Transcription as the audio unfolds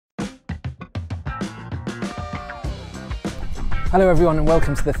Hello everyone and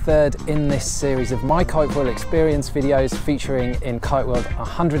welcome to the third in this series of my Kitefoil experience videos featuring in Kiteworld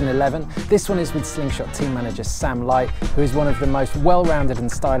 111. This one is with Slingshot team manager Sam Light, who is one of the most well-rounded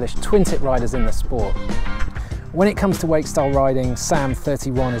and stylish twin tip riders in the sport. When it comes to wakestyle riding, Sam,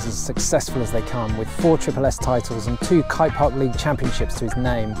 31, is as successful as they come, with 4 SSS titles and 2 Kite Park League championships to his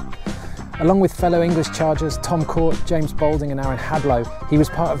name. Along with fellow English chargers Tom Court, James Boulding and Aaron Hadlow, he was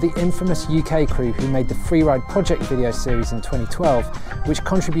part of the infamous UK crew who made the Freeride Project video series in 2012, which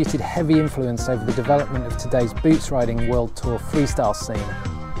contributed heavy influence over the development of today's boots riding world tour freestyle scene.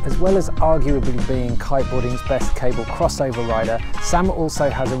 As well as arguably being kiteboarding's best cable crossover rider, Sam also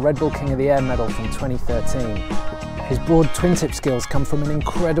has a Red Bull King of the Air medal from 2013. His broad twin tip skills come from an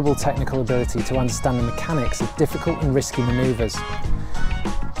incredible technical ability to understand the mechanics of difficult and risky manoeuvres.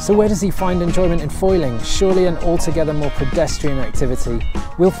 So where does he find enjoyment in foiling? Surely an altogether more pedestrian activity.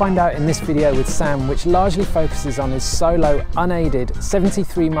 We'll find out in this video with Sam, which largely focuses on his solo, unaided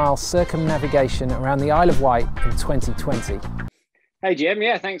 73-mile circumnavigation around the Isle of Wight in 2020. Hey Jim,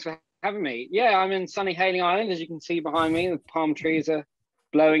 yeah, thanks for having me. Yeah, I'm in sunny Hayling Island, as you can see behind me. The palm trees are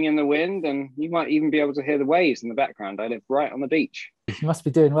blowing in the wind and you might even be able to hear the waves in the background. I live right on the beach. You must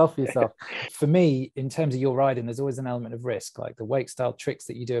be doing well for yourself. For me, in terms of your riding, there's always an element of risk. Like the wake style tricks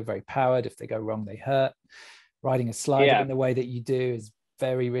that you do are very powered. If they go wrong, they hurt. Riding a slider in the way that you do is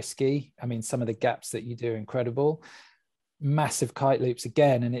very risky. I mean, some of the gaps that you do are incredible. Massive kite loops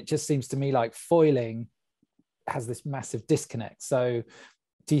again. And it just seems to me like foiling has this massive disconnect. So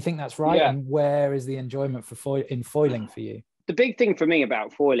do you think that's right? Yeah. And where is the enjoyment for foiling for you? The big thing for me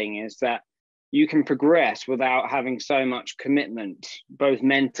about foiling is that you can progress without having so much commitment, both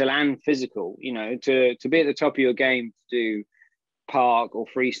mental and physical. You know, to be at the top of your game to do park or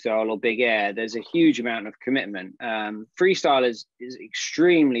freestyle or big air, there's a huge amount of commitment. Freestyle is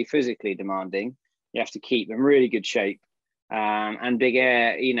extremely physically demanding. You have to keep in really good shape. And big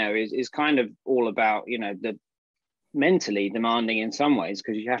air, you know, is kind of all about, you know, the mentally demanding in some ways,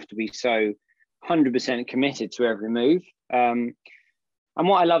 because you have to be so 100% committed to every move. And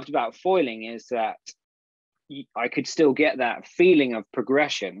what I loved about foiling is that I could still get that feeling of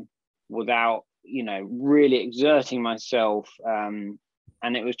progression without, you know, really exerting myself. And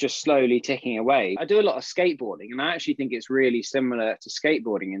it was just slowly ticking away. I do a lot of skateboarding, and I actually think it's really similar to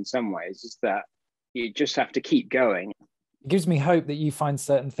skateboarding in some ways, is that you just have to keep going. It gives me hope that you find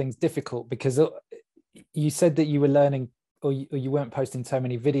certain things difficult, because you said that you were learning, or you weren't posting so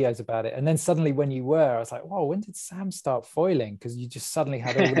many videos about it. And then suddenly when you were, I was like, whoa, when did Sam start foiling? Because you just suddenly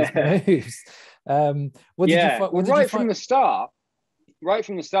had all these moves. Right from the start,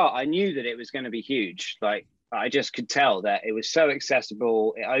 I knew that it was going to be huge. Like, I just could tell that it was so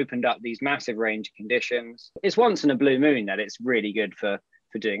accessible. It opened up these massive range of conditions. It's once in a blue moon that it's really good for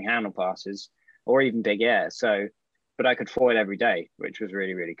doing handle passes or even big air. So, but I could foil every day, which was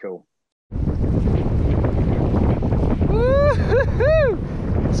really, really cool.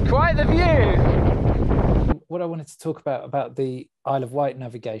 It's quite the view. What I wanted to talk about the Isle of Wight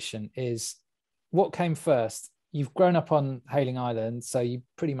navigation is what came first. You've grown up on Hayling Island, so you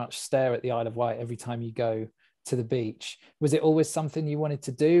pretty much stare at the Isle of Wight every time you go to the beach. Was it always something you wanted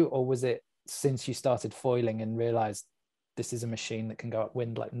to do, or was it since you started foiling and realized this is a machine that can go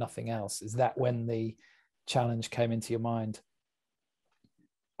upwind like nothing else? Is that when the challenge came into your mind?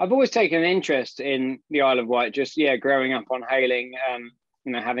 I've always taken an interest in the Isle of Wight, just, growing up on Hayling,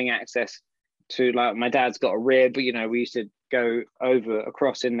 you know, having access to, like, my dad's got a rib, you know, we used to go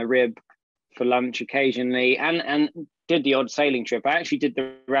across in the rib for lunch occasionally, and did the odd sailing trip. I actually did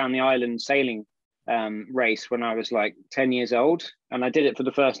the round the island sailing race when I was like 10 years old. And I did it for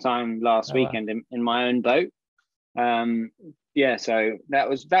the first time last weekend in my own boat. So that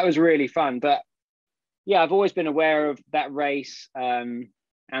was really fun. But yeah, I've always been aware of that race,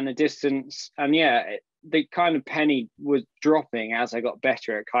 and the distance, and the kind of penny was dropping as I got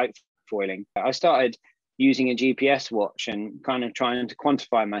better at kite foiling. I started using a GPS watch and kind of trying to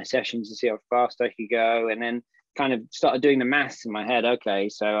quantify my sessions to see how fast I could go, and then kind of started doing the maths in my head. Okay,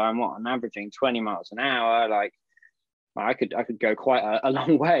 so I'm averaging 20 miles an hour. Like, I could go quite a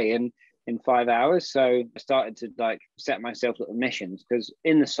long way in 5 hours. So I started to like set myself little missions, because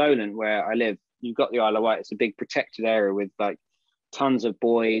in the Solent where I live, you've got the Isle of Wight. It's a big protected area with like tons of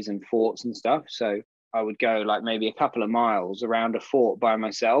buoys and forts and stuff. So I would go like maybe a couple of miles around a fort by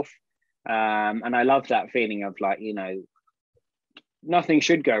myself. And I love that feeling of like, you know, nothing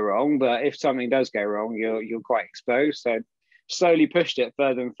should go wrong, but if something does go wrong, you're quite exposed. So slowly pushed it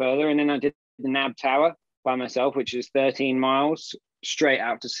further and further. And then I did the Nab Tower by myself, which is 13 miles straight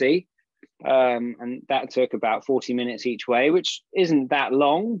out to sea. and that took about 40 minutes each way, which isn't that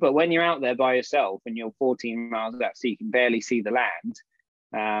long, but when you're out there by yourself and you're 14 miles out, so you can barely see the land.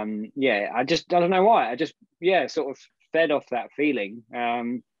 I don't know why, I just sort of fed off that feeling,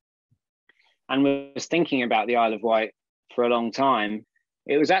 and was thinking about the Isle of Wight for a long time.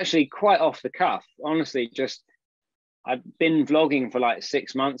 It was actually quite off the cuff, honestly. Just I'd been vlogging for like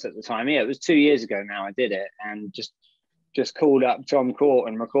 6 months at the time. It was 2 years ago now I did it, and just called up Tom Court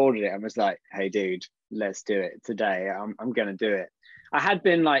and recorded it and was like, hey dude, let's do it today. I'm gonna do it. I had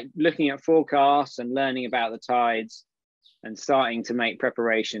been like looking at forecasts and learning about the tides and starting to make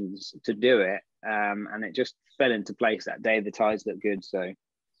preparations to do it, and it just fell into place that day. The tides looked good, so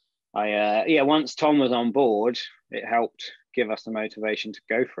once Tom was on board, it helped give us the motivation to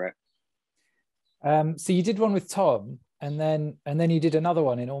go for it. So you did one with Tom, and then you did another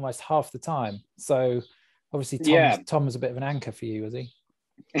one in almost half the time. So obviously Tom was a bit of an anchor for you, was he?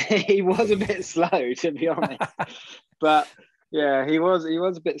 He was a bit slow, to be honest. But yeah, he was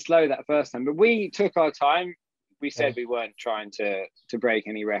a bit slow that first time. But we took our time. We said we weren't trying to break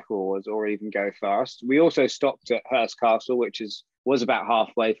any records or even go fast. We also stopped at Hurst Castle, which was about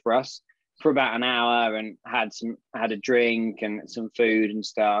halfway for us, for about an hour, and had a drink and some food and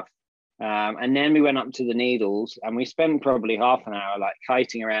stuff. And then we went up to the Needles, and we spent probably half an hour like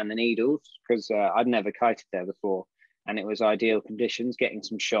kiting around the Needles, because I'd never kited there before, and it was ideal conditions, getting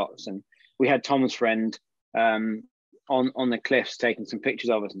some shots. And we had Tom's friend on the cliffs taking some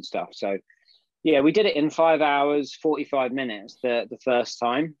pictures of us and stuff. So yeah, we did it in 5 hours, 45 minutes the first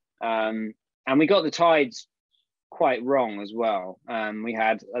time. And we got the tides quite wrong as well. We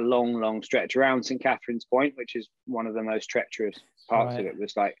had a long stretch around St. Catherine's Point, which is one of the most treacherous parts of it. It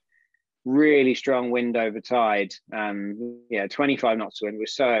was like really strong wind over tide. 25 knots of wind.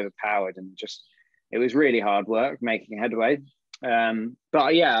 Was so overpowered, and just it was really hard work making headway.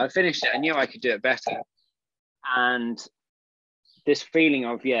 But yeah, I finished it. I knew I could do it better, and this feeling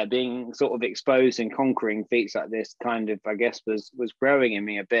of being sort of exposed and conquering feats like this kind of, I guess, was growing in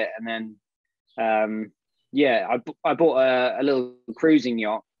me a bit. And then I bought a little cruising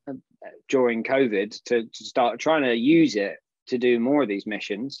yacht during COVID to start trying to use it to do more of these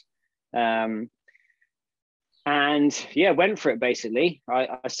missions. Went for it basically.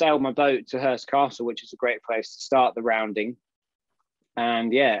 I sailed my boat to Hurst Castle, which is a great place to start the rounding.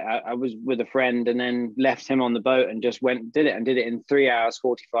 And I was with a friend, and then left him on the boat and just did it in 3 hours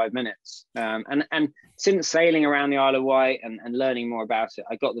 45 minutes. And since sailing around the Isle of Wight and learning more about it,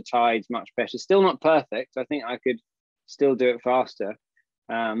 I got the tides much better. Still not perfect. I think I could still do it faster,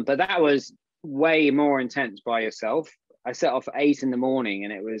 but that was way more intense by yourself. I set off at 8 in the morning,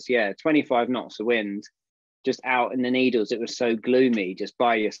 and it was 25 knots of wind just out in the Needles. It was so gloomy just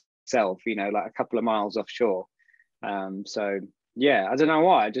by yourself, like a couple of miles offshore. I don't know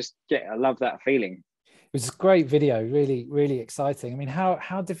why. I love that feeling. It was a great video, really, really exciting. I mean,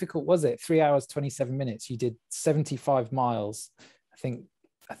 how difficult was it? 3 hours, 27 minutes. You did 75 miles. I think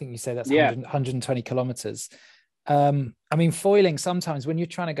you say that's 120 kilometers. I mean, foiling, sometimes when you're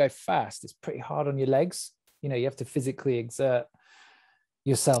trying to go fast, it's pretty hard on your legs. You have to physically exert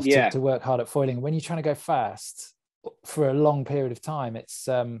yourself to work hard at foiling. When you're trying to go fast for a long period of time, it's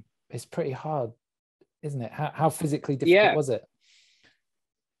pretty hard, isn't it? How physically difficult was it?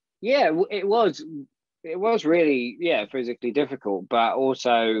 Yeah, it was really physically difficult, but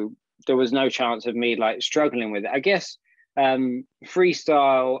also there was no chance of me like struggling with it. I guess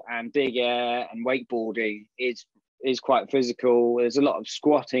freestyle and big air and wakeboarding is quite physical. There's a lot of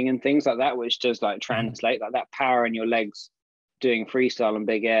squatting and things like that, which does like translate, like that power in your legs doing freestyle and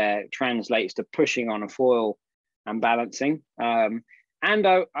big air translates to pushing on a foil and balancing. And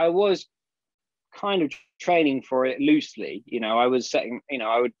I was kind of training for it loosely. I was setting,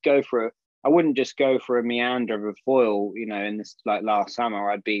 I wouldn't just go for a meander of a foil, in this like last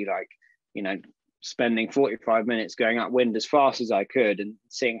summer. I'd be like, spending 45 minutes going upwind as fast as I could and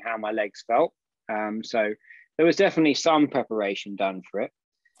seeing how my legs felt. So there was definitely some preparation done for it.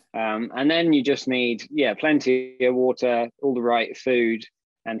 And then you just need, plenty of water, all the right food,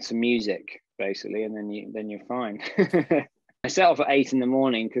 and some music, basically, and then you're fine. I set off at 8 in the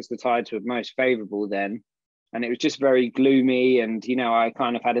morning because the tides were most favourable then, and it was just very gloomy. And I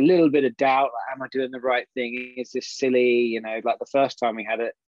kind of had a little bit of doubt, like, am I doing the right thing? Is this silly? Like the first time we had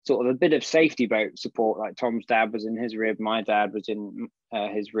a sort of a bit of safety boat support, like Tom's dad was in his rib, my dad was in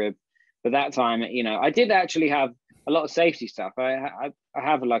his rib. But that time, I did actually have a lot of safety stuff. I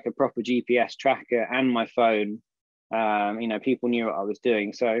have like a proper GPS tracker and my phone. People knew what I was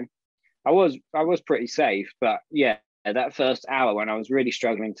doing, so I was pretty safe. But that first hour when I was really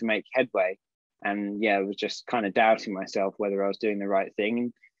struggling to make headway, and I was just kind of doubting myself whether I was doing the right thing.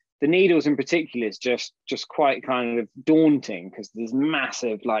 And the needles in particular is just quite kind of daunting, because there's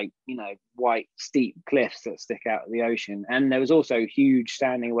massive, like, you know, white steep cliffs that stick out of the ocean, and there was also huge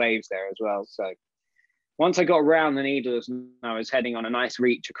standing waves there as well. So once I got around the needles and I was heading on a nice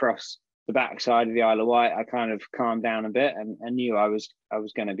reach across the backside of the Isle of Wight, I kind of calmed down a bit and knew I was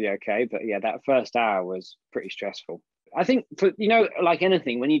going to be okay. But yeah, that first hour was pretty stressful. I think, for, you know, like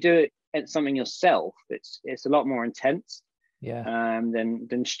anything, when you do it at something yourself, it's a lot more intense. Yeah.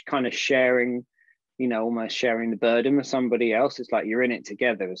 Than kind of sharing, you know, almost sharing the burden with somebody else. It's like you're in it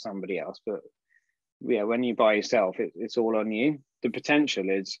together with somebody else. But yeah, when you're by yourself, it's all on you. The potential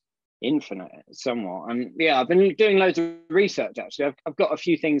is infinite somewhat. And yeah, I've been doing loads of research, actually. I've got a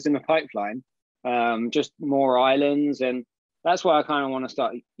few things in the pipeline, just more islands, and that's why I kind of want to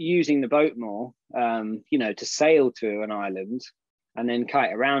start using the boat more, you know, to sail to an island and then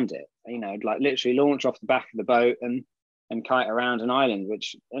kite around it, you know, like literally launch off the back of the boat and kite around an island,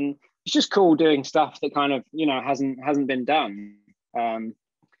 and it's just cool doing stuff that kind of, you know, hasn't been done,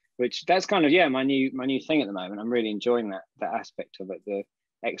 which that's kind of, yeah, my new thing at the moment. I'm really enjoying that aspect of it, the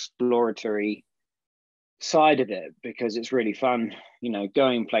exploratory side of it, because it's really fun, you know,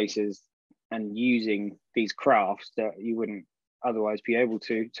 going places and using these crafts that you wouldn't otherwise be able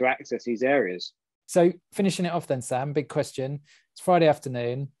to access these areas. So finishing it off then, Sam, big question. It's Friday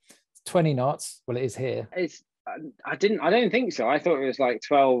afternoon, it's 20 knots. Well, it is here. I don't think so. I thought it was like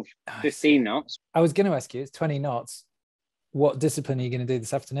 12, 15 knots. I was going to ask you, it's 20 knots. What discipline are you going to do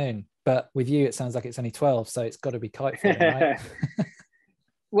this afternoon? But with you, it sounds like it's only 12, so it's got to be kitefoiling, right?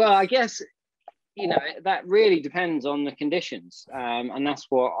 Well, I guess, you know, that really depends on the conditions. And that's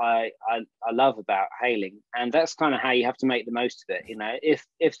what I love about hailing. And that's kind of how you have to make the most of it. You know, if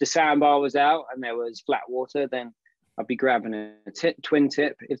the sandbar was out and there was flat water, then I'd be grabbing a twin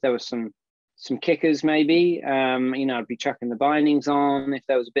tip. If there was some kickers, maybe, you know, I'd be chucking the bindings on. If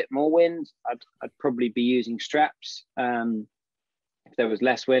there was a bit more wind, I'd probably be using straps. If there was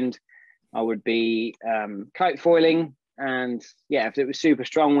less wind, I would be kite foiling. And yeah, if it was super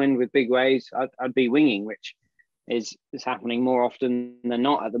strong wind with big waves, I'd be winging, which is happening more often than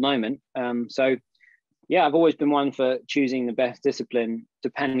not at the moment. So yeah, I've always been one for choosing the best discipline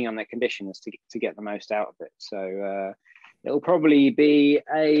depending on the conditions to get the most out of it. So it'll probably be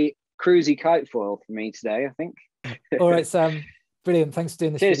a cruisy kite foil for me today, I think. All right, Sam. Brilliant. Thanks for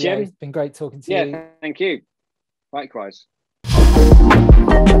doing this. Cheers, video. Jim. It's been great talking to you. Yeah, thank you. Likewise.